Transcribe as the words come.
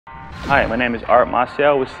Hi, my name is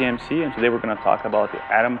Maciel with CMC, and today we're going to talk about the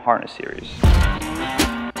Atom Harness Series.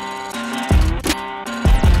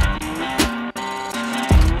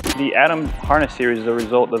 The Atom Harness Series is a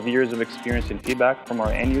result of years of experience and feedback from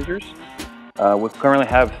our end users. We currently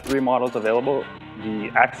have 3 models available: the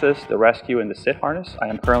Access, the Rescue, and the Sit harness. I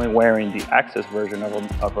am currently wearing the Access version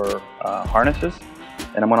of our harnesses,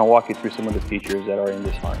 and I'm going to walk you through some of the features that are in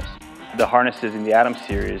this harness. The harnesses in the Atom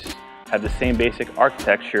series have the same basic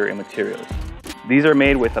architecture and materials. These are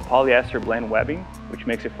made with a polyester blend webbing, which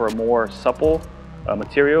makes it for a more supple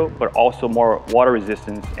material, but also more water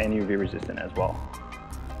resistant and UV resistant as well.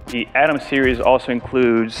 The Atom series also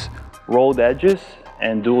includes rolled edges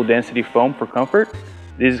and dual density foam for comfort.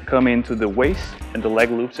 These come into the waist and the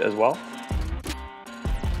leg loops as well.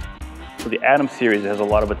 So the Atom series has a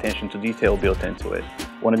lot of attention to detail built into it.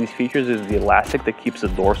 One of these features is the elastic that keeps the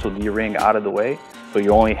dorsal D-ring out of the way, so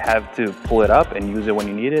you only have to pull it up and use it when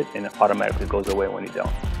you need it, and it automatically goes away when you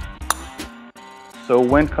don't. So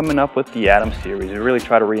when coming up with the Atom series, we really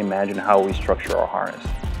try to reimagine how we structure our harness.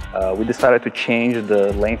 We decided to change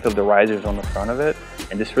the length of the risers on the front of it,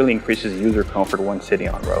 and this really increases user comfort when sitting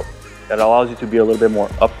on rope. That allows you to be a little bit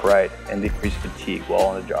more upright and decrease fatigue while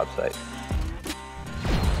on the job site.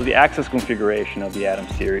 So the Access configuration of the Atom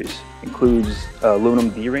series includes aluminum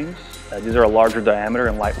D-rings. These are a larger diameter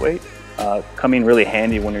and lightweight, coming really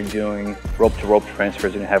handy when you're doing rope-to-rope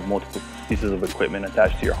transfers and you have multiple pieces of equipment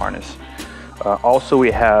attached to your harness. Also, we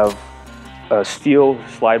have steel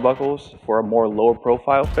slide buckles for a more lower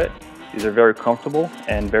profile fit. These are very comfortable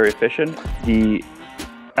and very efficient. The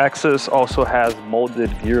Access also has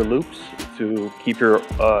molded gear loops to keep your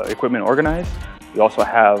equipment organized. We also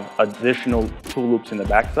have additional tool loops in the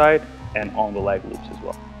backside and on the leg loops as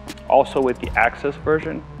well. Also, with the Access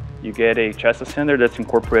version, you get a chest ascender that's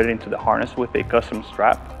incorporated into the harness with a custom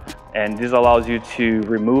strap, and this allows you to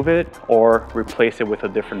remove it or replace it with a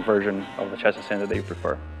different version of the chest ascender that you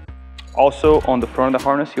prefer. Also, on the front of the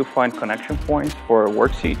harness, you'll find connection points for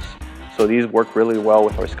work seats, so these work really well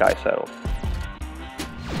with our Sky Settle.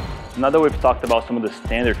 Now that we've talked about some of the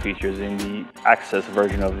standard features in the Access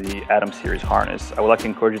version of the Atom series harness, I would like to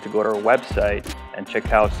encourage you to go to our website and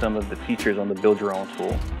check out some of the features on the Build Your Own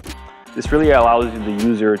tool. This really allows the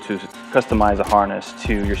user to customize a harness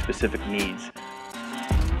to your specific needs.